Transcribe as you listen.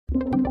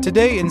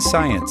Today in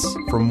Science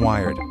from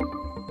Wired.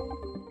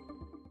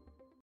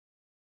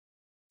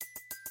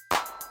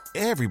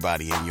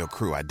 Everybody in your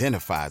crew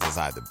identifies as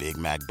either Big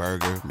Mac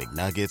Burger,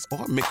 McNuggets,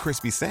 or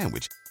McCrispy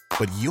Sandwich.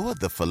 But you're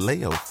the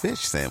Filet-O-Fish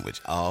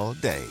Sandwich all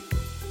day.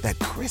 That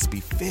crispy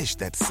fish,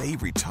 that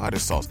savory tartar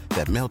sauce,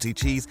 that melty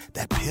cheese,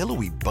 that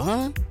pillowy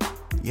bun.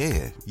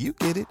 Yeah, you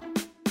get it.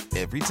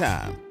 Every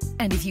time.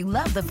 And if you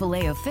love the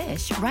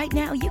Filet-O-Fish, right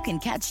now you can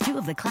catch two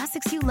of the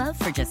classics you love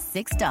for just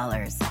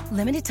 $6.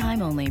 Limited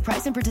time only.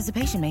 Price and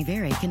participation may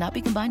vary. Cannot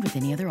be combined with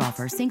any other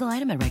offer. Single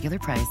item at regular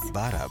price.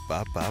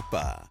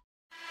 Ba-da-ba-ba-ba.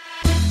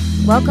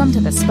 Welcome to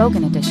the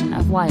spoken edition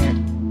of Wired.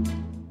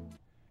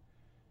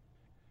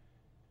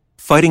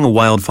 Fighting a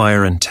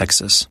wildfire in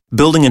Texas.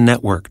 Building a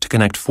network to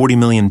connect 40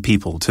 million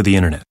people to the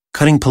internet.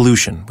 Cutting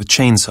pollution with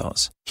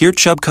chainsaws. Hear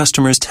Chubb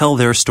customers tell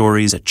their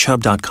stories at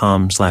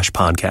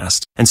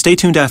chubb.com/podcast. And stay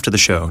tuned after the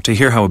show to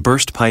hear how a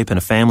burst pipe in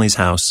a family's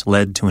house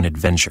led to an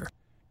adventure.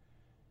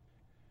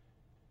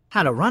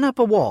 How to Run Up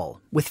a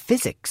Wall with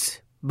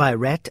Physics by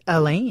Rhett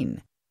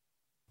Allain.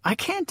 I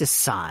can't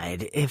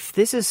decide if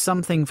this is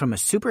something from a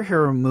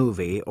superhero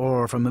movie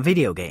or from a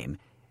video game.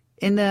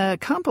 In the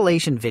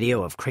compilation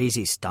video of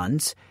crazy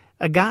stunts,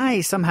 a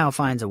guy somehow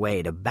finds a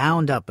way to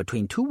bound up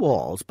between two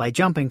walls by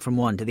jumping from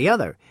one to the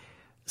other.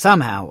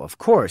 Somehow, of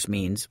course,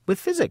 means with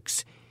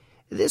physics.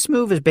 This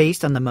move is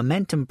based on the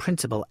momentum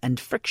principle and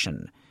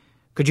friction.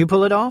 Could you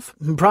pull it off?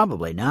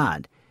 Probably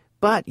not.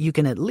 But you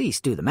can at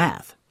least do the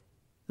math.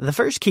 The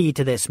first key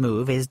to this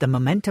move is the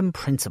momentum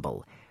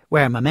principle,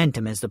 where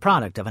momentum is the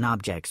product of an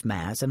object's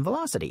mass and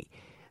velocity.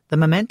 The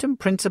momentum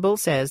principle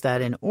says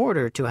that in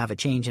order to have a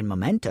change in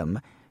momentum,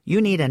 you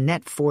need a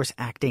net force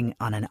acting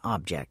on an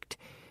object.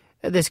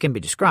 This can be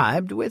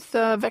described with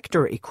a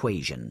vector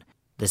equation.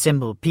 The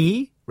symbol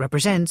P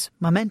represents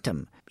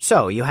momentum.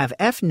 So you have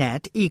F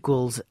net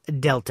equals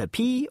delta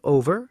P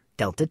over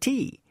delta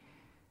T.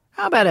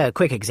 How about a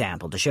quick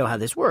example to show how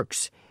this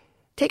works?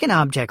 Take an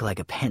object like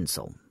a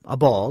pencil, a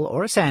ball,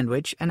 or a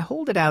sandwich and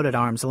hold it out at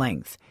arm's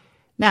length.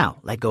 Now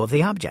let go of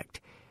the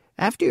object.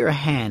 After your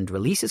hand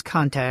releases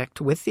contact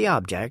with the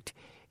object,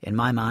 in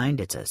my mind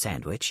it's a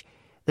sandwich,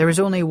 there is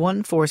only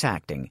one force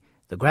acting,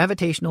 the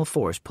gravitational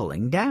force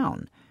pulling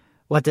down.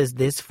 What does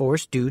this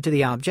force do to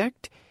the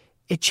object?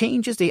 It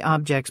changes the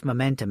object's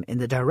momentum in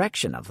the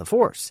direction of the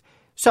force.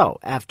 So,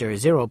 after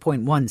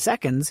 0.1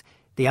 seconds,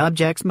 the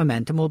object's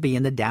momentum will be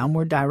in the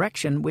downward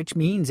direction, which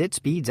means it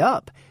speeds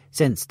up,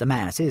 since the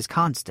mass is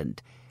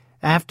constant.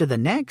 After the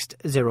next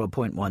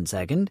 0.1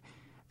 second,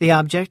 the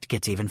object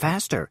gets even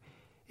faster.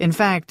 In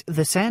fact,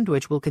 the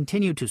sandwich will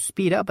continue to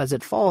speed up as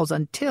it falls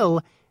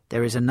until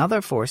there is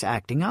another force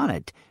acting on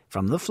it,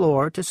 from the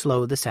floor to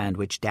slow the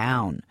sandwich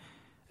down.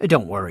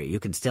 Don't worry, you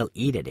can still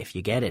eat it if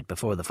you get it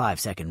before the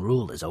 5-second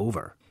rule is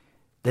over.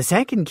 The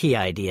second key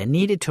idea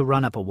needed to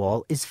run up a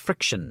wall is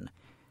friction.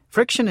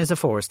 Friction is a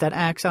force that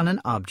acts on an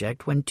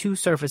object when two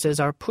surfaces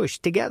are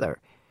pushed together.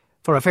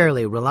 For a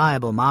fairly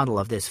reliable model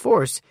of this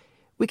force,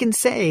 we can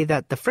say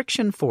that the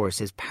friction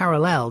force is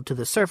parallel to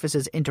the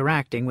surfaces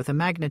interacting with a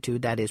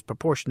magnitude that is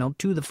proportional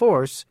to the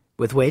force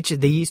with which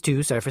these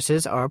two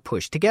surfaces are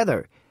pushed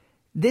together.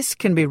 This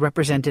can be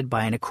represented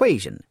by an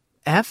equation.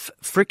 F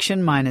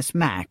friction minus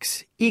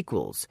max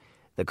equals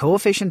the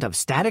coefficient of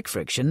static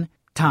friction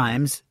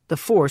times the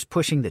force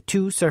pushing the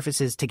two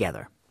surfaces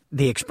together.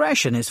 The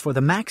expression is for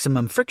the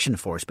maximum friction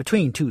force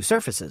between two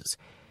surfaces.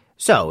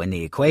 So, in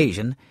the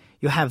equation,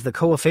 you have the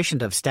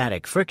coefficient of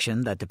static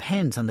friction that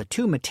depends on the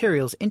two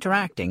materials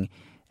interacting,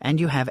 and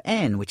you have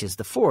N, which is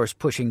the force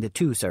pushing the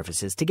two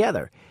surfaces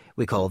together.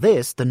 We call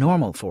this the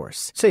normal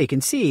force. So you can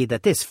see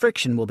that this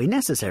friction will be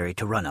necessary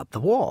to run up the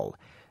wall.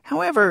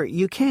 However,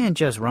 you can't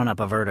just run up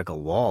a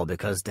vertical wall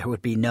because there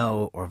would be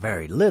no or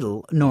very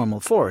little normal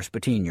force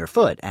between your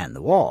foot and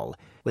the wall.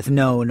 With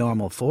no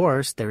normal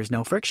force, there is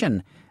no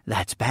friction.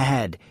 That's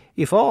bad.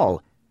 You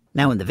fall.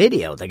 Now in the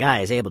video, the guy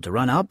is able to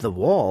run up the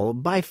wall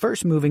by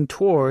first moving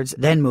towards,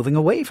 then moving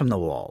away from the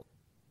wall.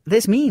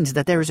 This means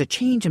that there is a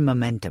change in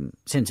momentum,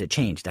 since it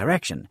changed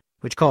direction,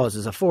 which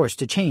causes a force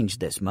to change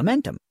this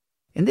momentum.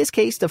 In this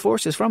case, the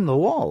force is from the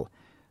wall.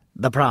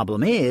 The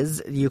problem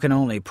is, you can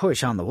only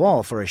push on the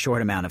wall for a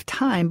short amount of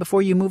time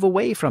before you move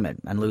away from it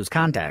and lose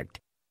contact.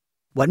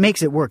 What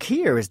makes it work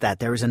here is that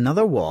there is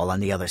another wall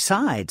on the other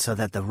side so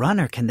that the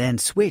runner can then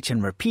switch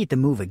and repeat the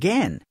move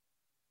again.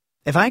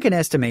 If I can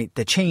estimate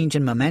the change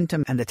in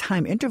momentum and the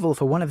time interval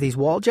for one of these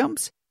wall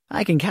jumps,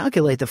 I can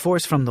calculate the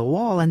force from the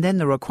wall and then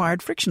the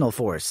required frictional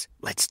force.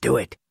 Let's do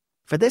it.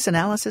 For this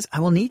analysis, I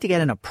will need to get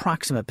an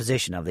approximate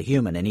position of the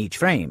human in each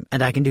frame,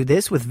 and I can do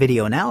this with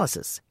video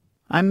analysis.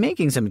 I'm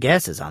making some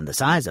guesses on the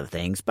size of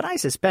things, but I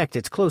suspect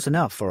it's close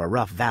enough for a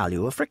rough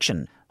value of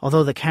friction.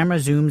 Although the camera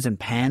zooms and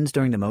pans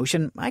during the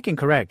motion, I can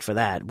correct for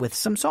that with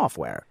some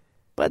software.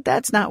 But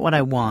that's not what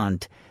I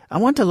want. I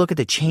want to look at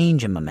the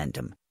change in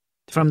momentum.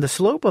 From the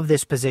slope of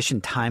this position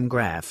time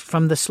graph,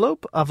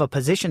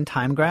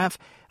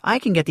 I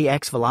can get the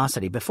x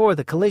velocity before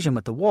the collision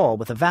with the wall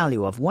with a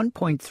value of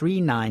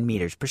 1.39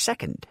 meters per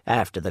second.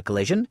 After the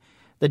collision,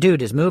 The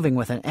dude is moving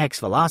with an x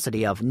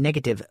velocity of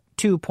negative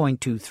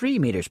 2.23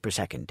 meters per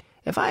second.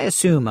 If I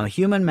assume a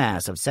human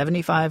mass of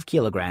 75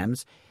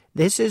 kilograms,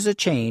 this is a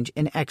change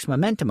in x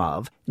momentum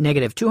of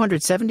negative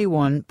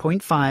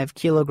 271.5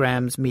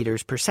 kilograms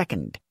meters per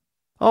second.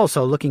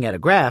 Also, looking at a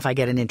graph, I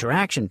get an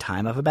interaction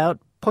time of about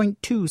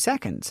 0.2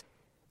 seconds.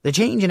 The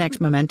change in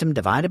x momentum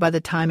divided by the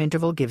time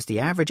interval gives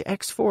the average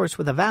x force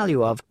with a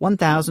value of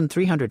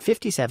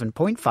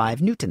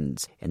 1,357.5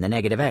 newtons in the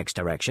negative x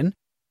direction.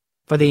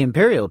 For the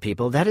imperial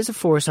people, that is a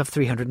force of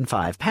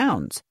 305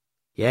 pounds.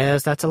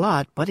 Yes, that's a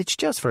lot, but it's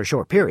just for a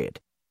short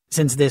period.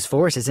 Since this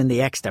force is in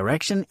the x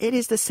direction, it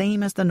is the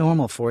same as the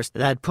normal force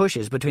that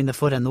pushes between the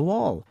foot and the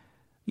wall.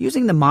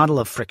 Using the model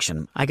of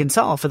friction, I can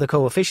solve for the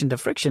coefficient of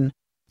friction,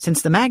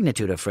 since the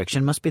magnitude of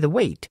friction must be the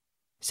weight.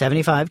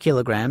 75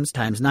 kilograms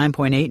times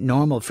 9.8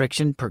 normal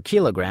friction per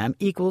kilogram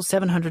equals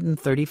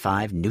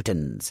 735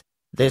 newtons.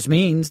 This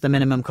means the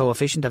minimum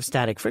coefficient of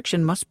static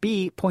friction must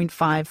be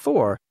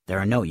 0.54. There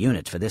are no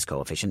units for this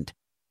coefficient.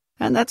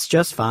 And that's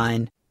just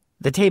fine.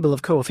 The table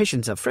of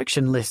coefficients of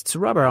friction lists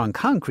rubber on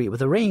concrete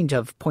with a range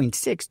of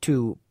 0.6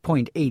 to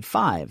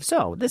 0.85,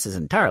 so this is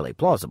entirely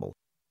plausible.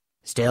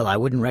 Still, I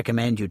wouldn't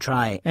recommend you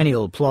try any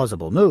old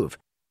plausible move.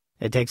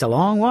 It takes a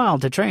long while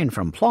to train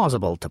from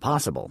plausible to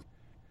possible.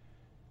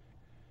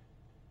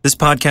 This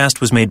podcast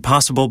was made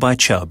possible by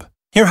Chubb.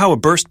 Hear how a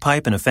burst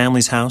pipe in a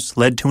family's house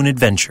led to an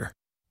adventure.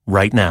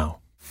 Right now.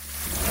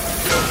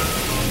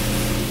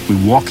 We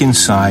walk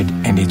inside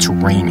and it's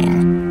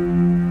raining.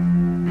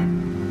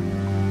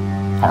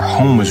 Our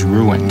home was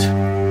ruined.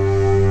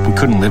 We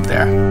couldn't live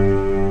there.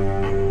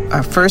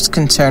 Our first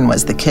concern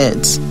was the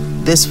kids.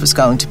 This was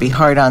going to be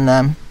hard on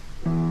them.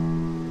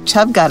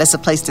 Chubb got us a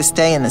place to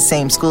stay in the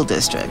same school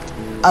district.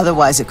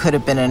 Otherwise, it could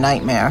have been a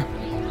nightmare.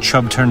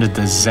 Chubb turned a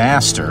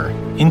disaster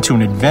into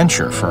an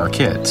adventure for our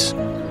kids.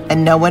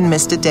 And no one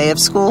missed a day of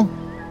school.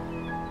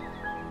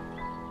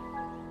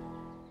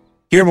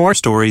 Hear more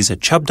stories at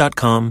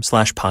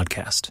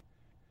chubb.com/podcast.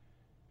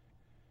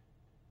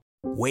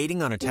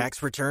 Waiting on a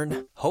tax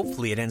return?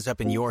 Hopefully it ends up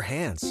in your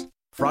hands.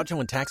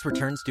 Fraudulent tax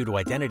returns due to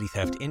identity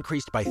theft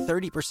increased by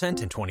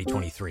 30% in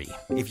 2023.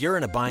 If you're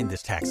in a bind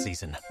this tax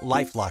season,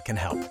 LifeLock can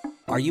help.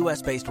 Our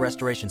U.S.-based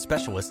restoration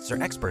specialists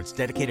are experts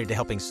dedicated to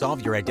helping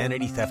solve your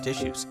identity theft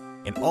issues.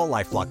 And all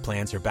LifeLock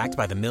plans are backed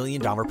by the $1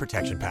 Million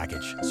Protection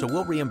Package. So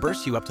we'll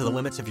reimburse you up to the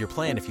limits of your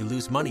plan if you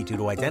lose money due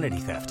to identity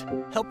theft.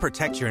 Help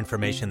protect your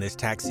information this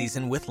tax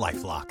season with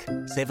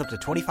LifeLock. Save up to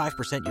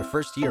 25% your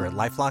first year at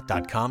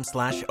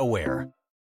LifeLock.com/aware.